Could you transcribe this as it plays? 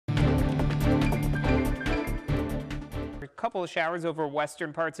couple of showers over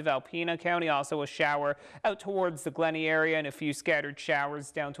western parts of Alpena County, also a shower out towards the Glenny area, and a few scattered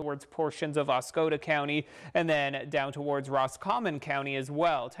showers down towards portions of Oscoda County, and then down towards Roscommon County as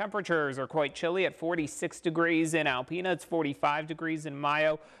well. Temperatures are quite chilly at 46 degrees in Alpena. It's 45 degrees in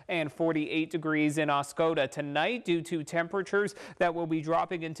Mayo and 48 degrees in Oscoda. Tonight, due to temperatures that will be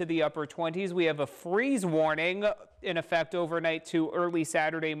dropping into the upper 20s, we have a freeze warning in effect overnight to early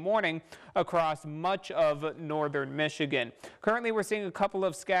Saturday morning across much of northern Michigan. Currently, we're seeing a couple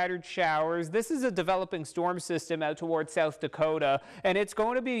of scattered showers. This is a developing storm system out towards South Dakota, and it's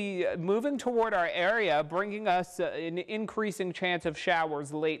going to be moving toward our area, bringing us an increasing chance of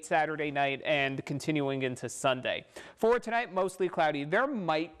showers late Saturday night and continuing into Sunday. For tonight, mostly cloudy. There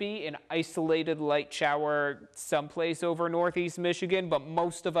might be an isolated light shower someplace over northeast Michigan, but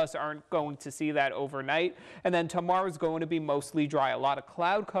most of us aren't going to see that overnight. And then tomorrow is going to be mostly dry. A lot of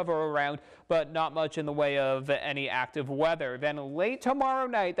cloud cover around, but not much in the way of any active weather. Then late tomorrow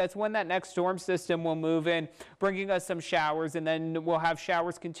night, that's when that next storm system will move in, bringing us some showers, and then we'll have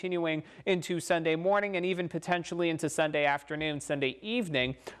showers continuing into Sunday morning and even potentially into Sunday afternoon, Sunday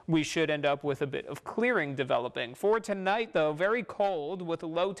evening. We should end up with a bit of clearing developing. For tonight, though, very cold with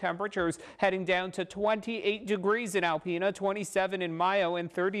low temperatures heading down to 28 degrees in Alpena, 27 in Mayo, and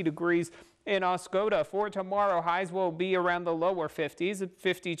 30 degrees in Oscoda. For tomorrow, highs will be around the lower 50s,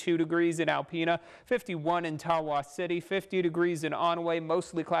 52 degrees in Alpena, 51 in Tawas City, 50 degrees in Onway,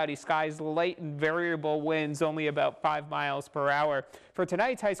 mostly cloudy skies, light and variable winds, only about 5 miles per hour. For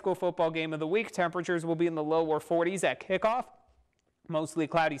tonight's high school football game of the week, temperatures will be in the lower 40s at kickoff. Mostly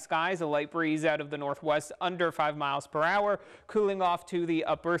cloudy skies, a light breeze out of the northwest under 5 miles per hour, cooling off to the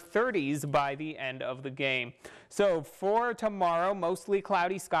upper 30s by the end of the game. So for tomorrow, mostly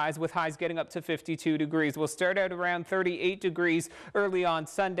cloudy skies with highs getting up to 52 degrees. We'll start out around 38 degrees early on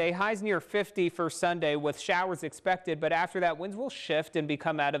Sunday. Highs near 50 for Sunday with showers expected, but after that, winds will shift and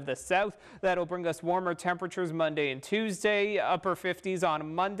become out of the south. That'll bring us warmer temperatures Monday and Tuesday, upper 50s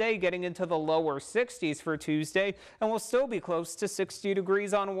on Monday, getting into the lower 60s for Tuesday, and we'll still be close to 60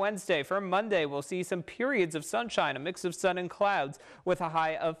 degrees on Wednesday. For Monday, we'll see some periods of sunshine, a mix of sun and clouds with a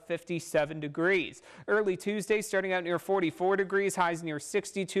high of 57 degrees. Early Tuesday, starting out near 44 degrees, highs near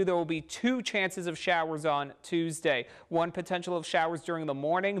 62. There will be 2 chances of showers on Tuesday. One potential of showers during the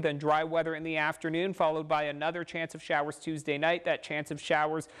morning, then dry weather in the afternoon, followed by another chance of showers Tuesday night. That chance of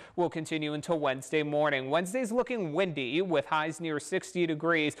showers will continue until Wednesday morning. Wednesday's looking windy with highs near 60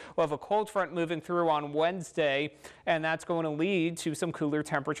 degrees. We'll have a cold front moving through on Wednesday, and that's going to lead to some cooler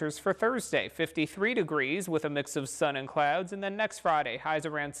temperatures for Thursday. 53 degrees with a mix of sun and clouds, and then next Friday, highs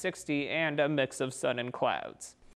around 60 and a mix of sun and clouds.